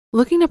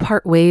Looking to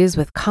part ways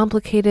with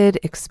complicated,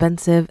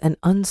 expensive, and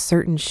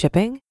uncertain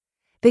shipping?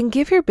 Then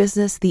give your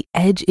business the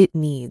edge it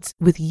needs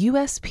with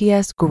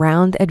USPS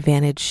Ground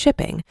Advantage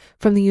shipping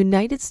from the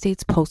United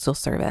States Postal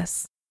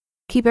Service.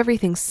 Keep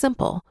everything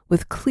simple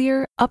with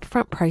clear,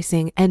 upfront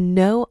pricing and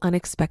no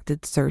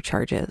unexpected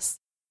surcharges.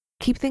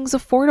 Keep things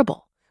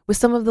affordable with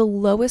some of the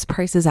lowest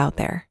prices out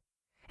there.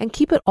 And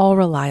keep it all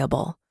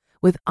reliable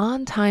with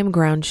on-time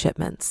ground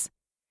shipments.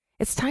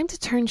 It's time to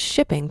turn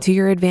shipping to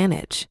your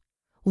advantage.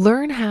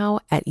 Learn how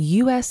at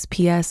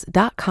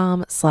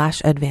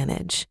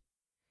USPS.com/advantage.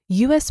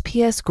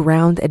 USPS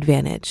Ground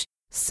Advantage.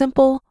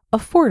 Simple,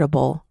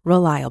 affordable,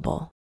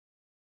 reliable.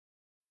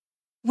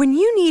 When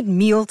you need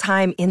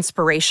mealtime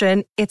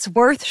inspiration, it's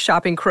worth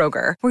shopping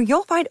Kroger, where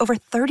you'll find over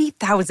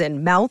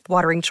 30,000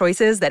 mouth-watering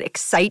choices that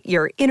excite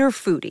your inner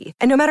foodie.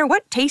 And no matter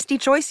what tasty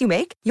choice you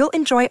make, you'll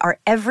enjoy our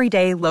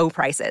everyday low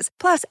prices,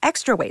 plus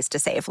extra ways to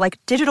save, like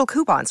digital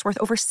coupons worth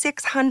over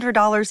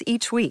 $600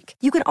 each week.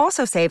 You can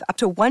also save up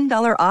to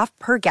 $1 off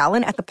per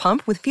gallon at the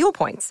pump with fuel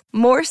points.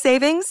 More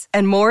savings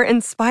and more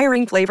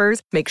inspiring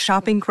flavors make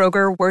shopping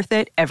Kroger worth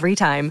it every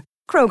time.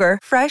 Kroger,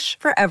 fresh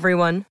for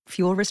everyone.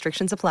 Fuel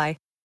restrictions apply.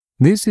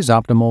 This is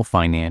Optimal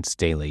Finance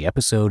Daily,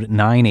 episode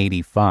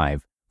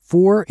 985,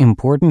 4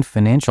 Important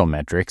Financial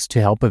Metrics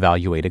to Help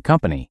Evaluate a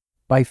Company,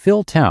 by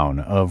Phil Town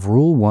of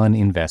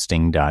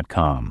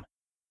Rule1Investing.com.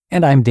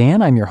 And I'm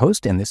Dan, I'm your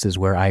host, and this is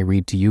where I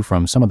read to you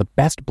from some of the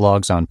best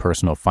blogs on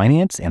personal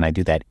finance, and I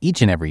do that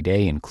each and every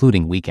day,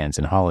 including weekends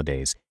and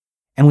holidays.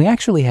 And we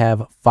actually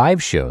have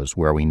 5 shows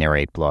where we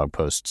narrate blog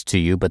posts to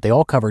you, but they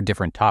all cover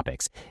different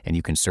topics, and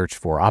you can search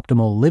for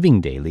Optimal Living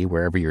Daily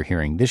wherever you're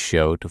hearing this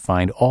show to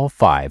find all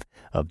 5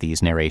 of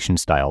these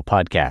narration-style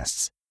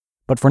podcasts.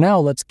 But for now,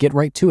 let's get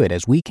right to it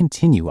as we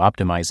continue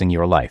optimizing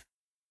your life.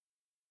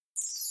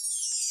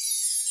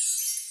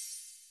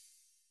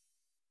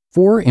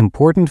 4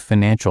 Important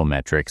Financial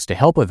Metrics to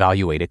Help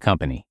Evaluate a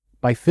Company,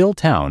 by Phil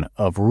Town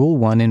of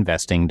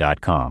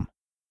Rule1Investing.com.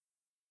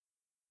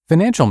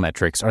 Financial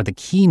metrics are the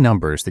key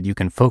numbers that you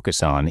can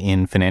focus on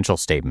in financial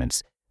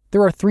statements.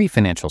 There are 3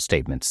 financial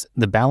statements: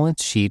 the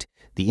balance sheet,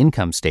 the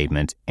income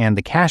statement, and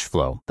the cash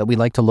flow that we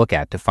like to look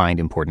at to find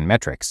important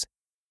metrics.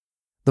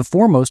 The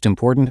 4 most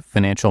important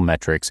financial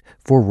metrics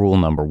for rule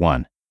number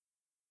 1.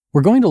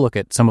 We're going to look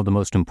at some of the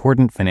most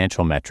important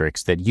financial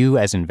metrics that you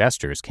as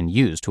investors can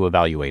use to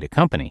evaluate a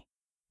company.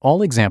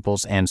 All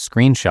examples and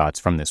screenshots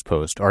from this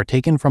post are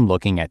taken from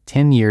looking at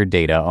 10-year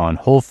data on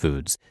Whole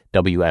Foods,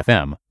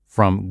 WFM,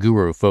 from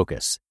Guru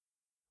Focus.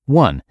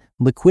 1.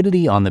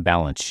 Liquidity on the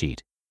balance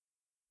sheet.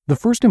 The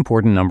first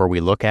important number we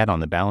look at on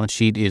the balance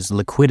sheet is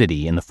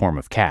liquidity in the form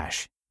of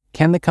cash.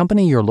 Can the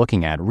company you're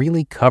looking at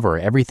really cover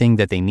everything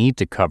that they need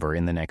to cover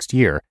in the next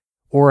year,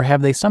 or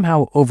have they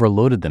somehow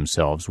overloaded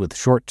themselves with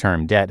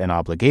short-term debt and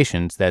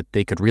obligations that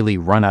they could really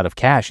run out of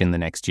cash in the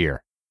next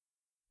year?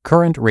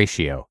 Current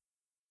ratio.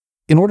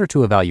 In order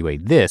to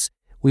evaluate this,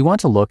 we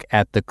want to look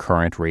at the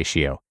current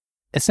ratio.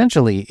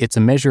 Essentially, it's a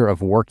measure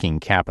of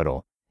working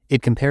capital.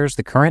 It compares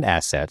the current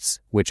assets,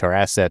 which are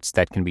assets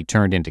that can be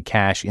turned into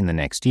cash in the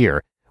next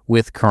year,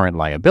 with current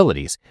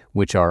liabilities,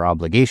 which are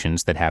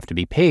obligations that have to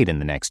be paid in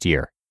the next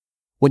year.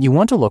 What you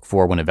want to look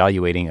for when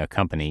evaluating a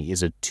company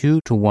is a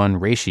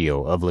 2-to-1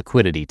 ratio of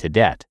liquidity to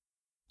debt.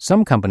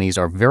 Some companies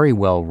are very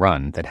well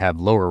run that have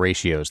lower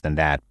ratios than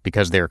that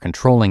because they're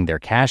controlling their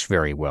cash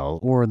very well,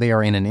 or they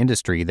are in an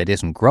industry that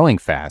isn't growing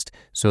fast,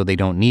 so they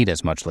don't need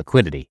as much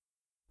liquidity.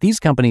 These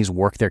companies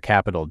work their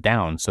capital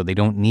down so they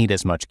don't need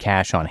as much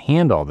cash on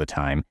hand all the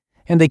time,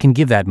 and they can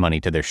give that money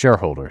to their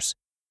shareholders.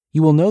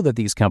 You will know that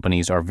these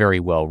companies are very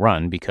well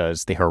run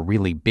because they are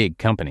really big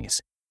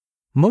companies.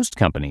 Most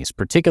companies,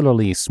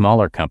 particularly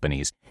smaller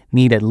companies,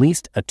 need at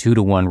least a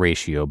 2-to-1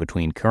 ratio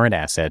between current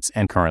assets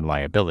and current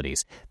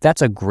liabilities.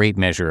 That's a great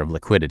measure of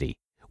liquidity.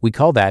 We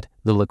call that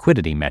the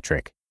liquidity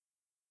metric.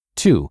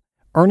 2.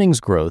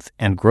 Earnings growth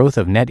and growth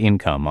of net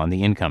income on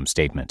the income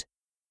statement.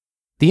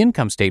 The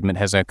income statement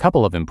has a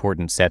couple of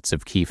important sets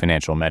of key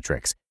financial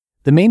metrics.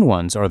 The main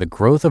ones are the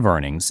growth of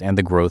earnings and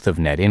the growth of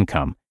net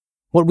income.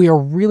 What we are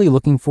really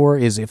looking for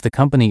is if the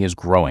company is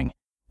growing.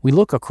 We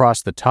look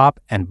across the top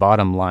and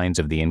bottom lines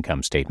of the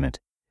income statement.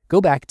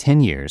 Go back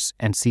 10 years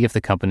and see if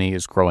the company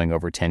is growing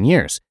over 10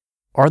 years.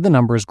 Are the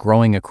numbers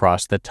growing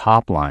across the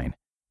top line?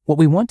 What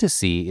we want to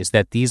see is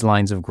that these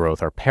lines of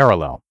growth are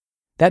parallel.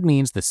 That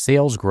means the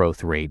sales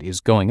growth rate is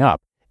going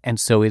up, and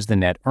so is the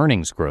net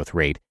earnings growth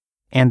rate,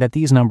 and that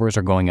these numbers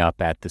are going up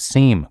at the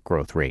same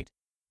growth rate.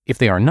 If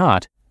they are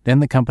not, then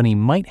the company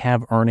might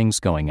have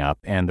earnings going up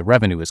and the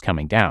revenue is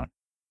coming down.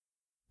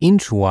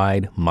 Inch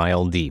wide,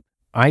 mile deep.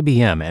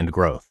 IBM and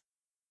growth.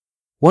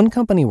 One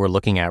company we're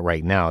looking at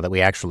right now that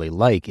we actually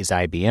like is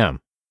IBM.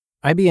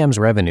 IBM's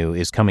revenue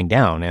is coming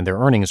down and their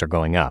earnings are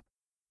going up.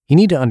 You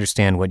need to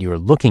understand what you are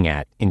looking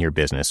at in your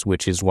business,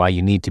 which is why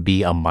you need to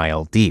be a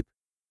mile deep.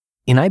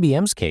 In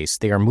IBM's case,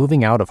 they are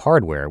moving out of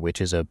hardware, which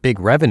is a big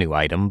revenue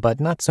item, but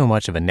not so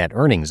much of a net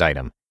earnings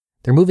item.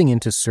 They're moving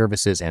into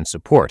services and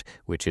support,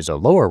 which is a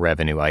lower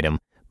revenue item,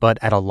 but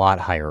at a lot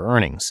higher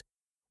earnings.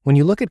 When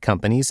you look at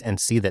companies and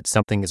see that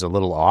something is a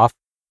little off,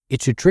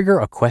 it should trigger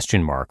a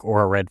question mark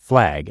or a red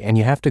flag, and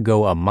you have to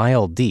go a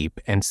mile deep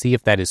and see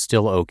if that is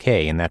still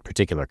okay in that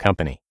particular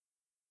company.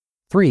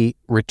 3.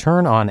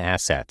 Return on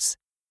assets.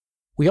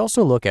 We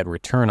also look at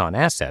return on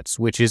assets,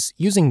 which is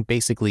using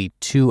basically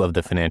two of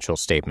the financial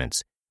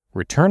statements.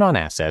 Return on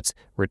assets,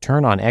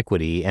 return on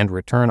equity, and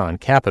return on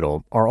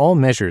capital are all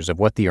measures of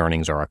what the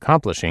earnings are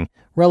accomplishing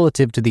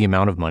relative to the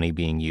amount of money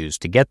being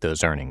used to get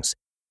those earnings.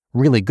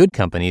 Really good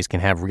companies can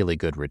have really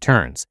good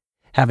returns.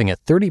 Having a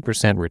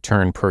 30%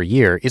 return per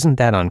year isn't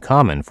that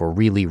uncommon for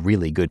really,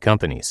 really good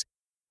companies.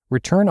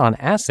 Return on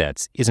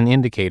assets is an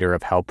indicator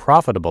of how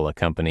profitable a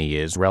company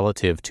is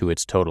relative to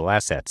its total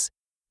assets.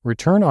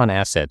 Return on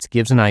assets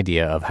gives an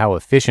idea of how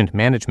efficient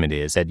management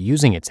is at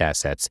using its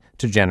assets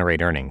to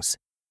generate earnings.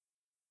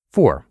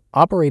 4.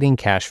 Operating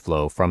cash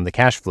flow from the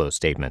cash flow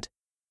statement.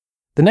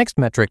 The next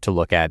metric to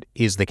look at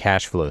is the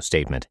cash flow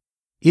statement.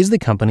 Is the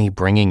company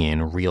bringing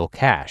in real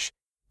cash?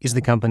 Is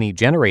the company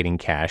generating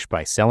cash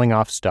by selling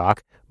off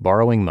stock,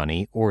 borrowing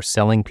money, or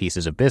selling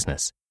pieces of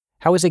business?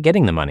 How is it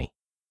getting the money?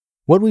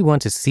 What we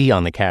want to see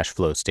on the cash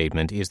flow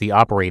statement is the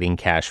operating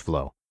cash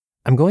flow.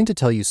 I'm going to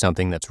tell you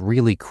something that's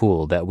really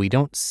cool that we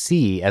don't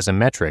see as a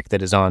metric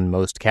that is on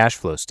most cash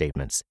flow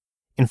statements.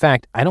 In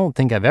fact, I don't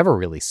think I've ever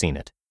really seen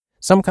it.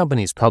 Some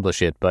companies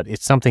publish it, but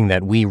it's something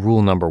that we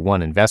rule number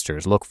one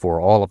investors look for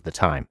all of the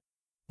time.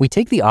 We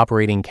take the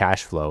operating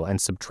cash flow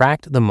and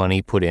subtract the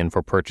money put in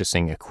for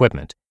purchasing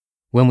equipment.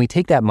 When we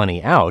take that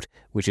money out,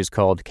 which is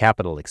called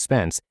capital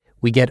expense,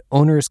 we get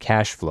owner's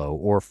cash flow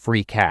or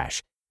free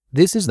cash.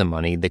 This is the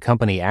money the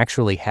company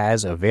actually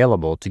has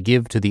available to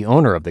give to the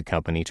owner of the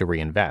company to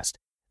reinvest.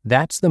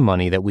 That's the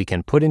money that we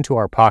can put into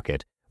our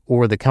pocket,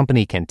 or the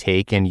company can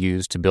take and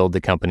use to build the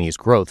company's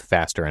growth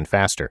faster and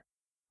faster.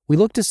 We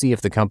look to see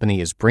if the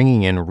company is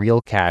bringing in real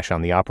cash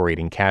on the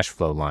operating cash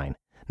flow line,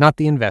 not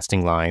the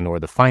investing line or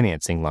the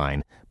financing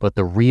line, but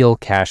the real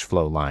cash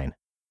flow line.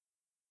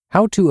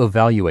 How to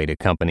evaluate a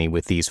company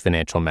with these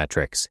financial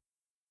metrics.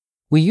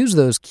 We use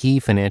those key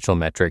financial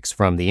metrics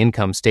from the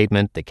income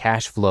statement, the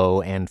cash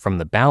flow, and from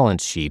the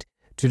balance sheet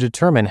to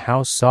determine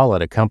how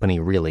solid a company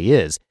really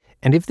is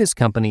and if this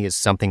company is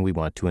something we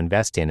want to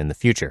invest in the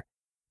future.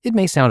 It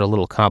may sound a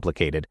little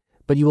complicated,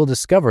 but you will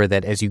discover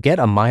that as you get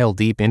a mile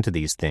deep into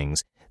these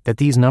things, that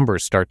these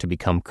numbers start to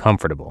become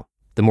comfortable.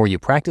 The more you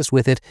practice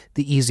with it,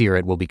 the easier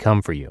it will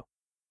become for you.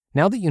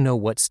 Now that you know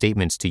what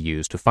statements to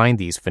use to find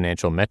these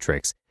financial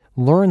metrics,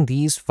 learn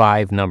these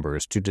 5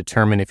 numbers to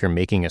determine if you're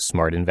making a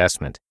smart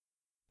investment.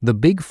 The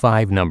big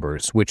 5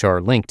 numbers, which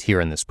are linked here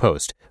in this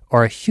post,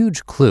 are a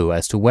huge clue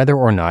as to whether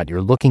or not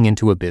you're looking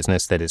into a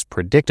business that is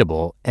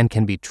predictable and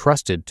can be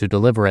trusted to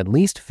deliver at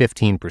least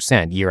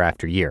 15% year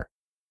after year.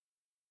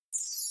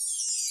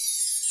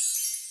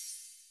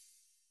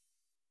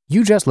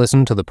 You just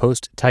listened to the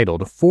post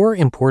titled 4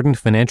 Important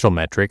Financial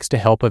Metrics to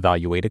Help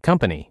Evaluate a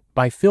Company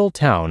by Phil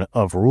Town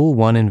of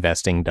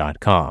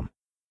Rule1Investing.com.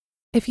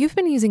 If you've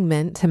been using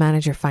Mint to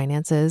manage your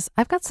finances,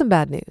 I've got some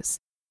bad news.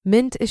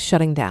 Mint is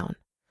shutting down.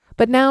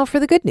 But now for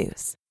the good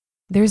news.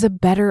 There's a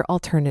better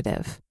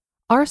alternative.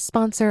 Our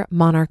sponsor,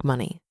 Monarch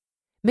Money.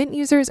 Mint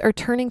users are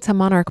turning to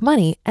Monarch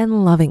Money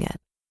and loving it.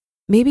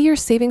 Maybe you're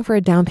saving for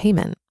a down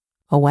payment,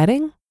 a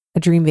wedding, a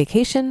dream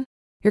vacation,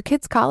 your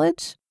kid's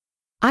college.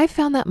 I've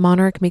found that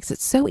Monarch makes it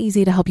so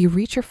easy to help you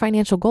reach your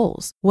financial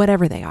goals,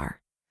 whatever they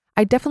are.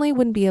 I definitely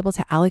wouldn't be able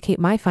to allocate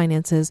my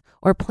finances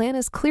or plan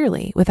as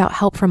clearly without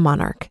help from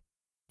Monarch.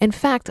 In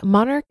fact,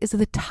 Monarch is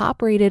the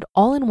top-rated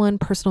all-in-one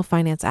personal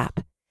finance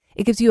app.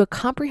 It gives you a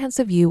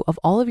comprehensive view of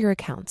all of your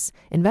accounts,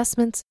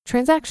 investments,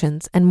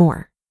 transactions, and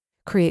more.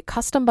 Create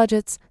custom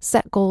budgets,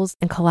 set goals,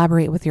 and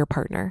collaborate with your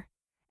partner.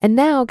 And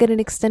now get an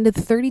extended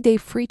 30-day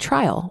free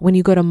trial when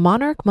you go to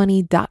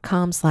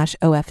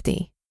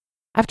monarchmoney.com/OFD.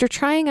 After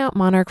trying out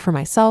Monarch for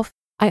myself,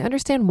 I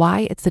understand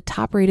why it's the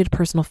top-rated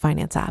personal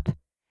finance app.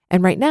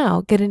 And right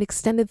now, get an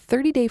extended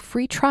 30-day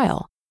free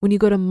trial when you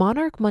go to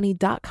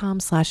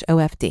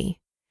monarchmoney.com/OFD.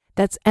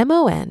 That's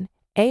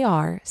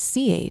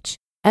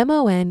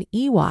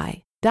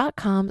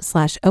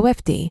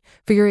monarchmoney.com/OFD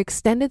for your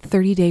extended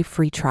 30-day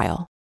free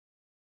trial.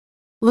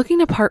 Looking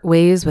to part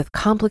ways with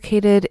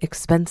complicated,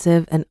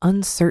 expensive, and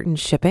uncertain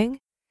shipping?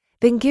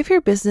 Then give your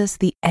business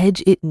the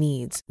edge it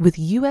needs with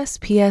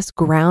USPS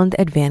Ground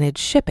Advantage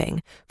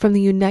shipping from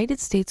the United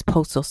States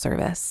Postal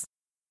Service.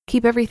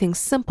 Keep everything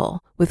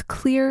simple with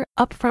clear,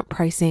 upfront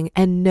pricing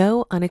and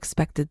no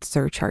unexpected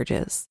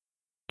surcharges.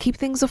 Keep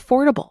things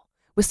affordable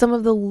with some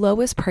of the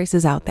lowest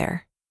prices out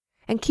there.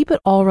 And keep it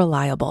all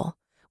reliable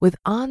with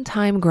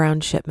on-time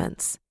ground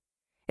shipments.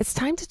 It's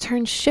time to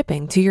turn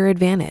shipping to your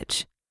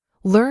advantage.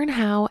 Learn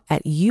how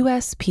at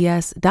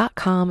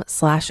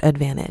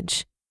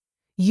USPS.com/advantage.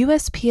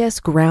 USPS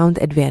Ground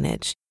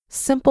Advantage.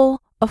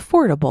 Simple,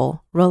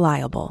 affordable,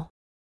 reliable.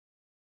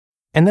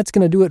 And that's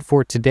going to do it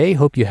for today.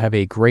 Hope you have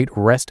a great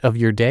rest of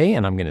your day,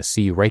 and I'm going to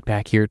see you right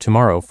back here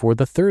tomorrow for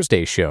the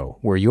Thursday show,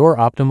 where your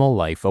optimal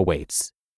life awaits.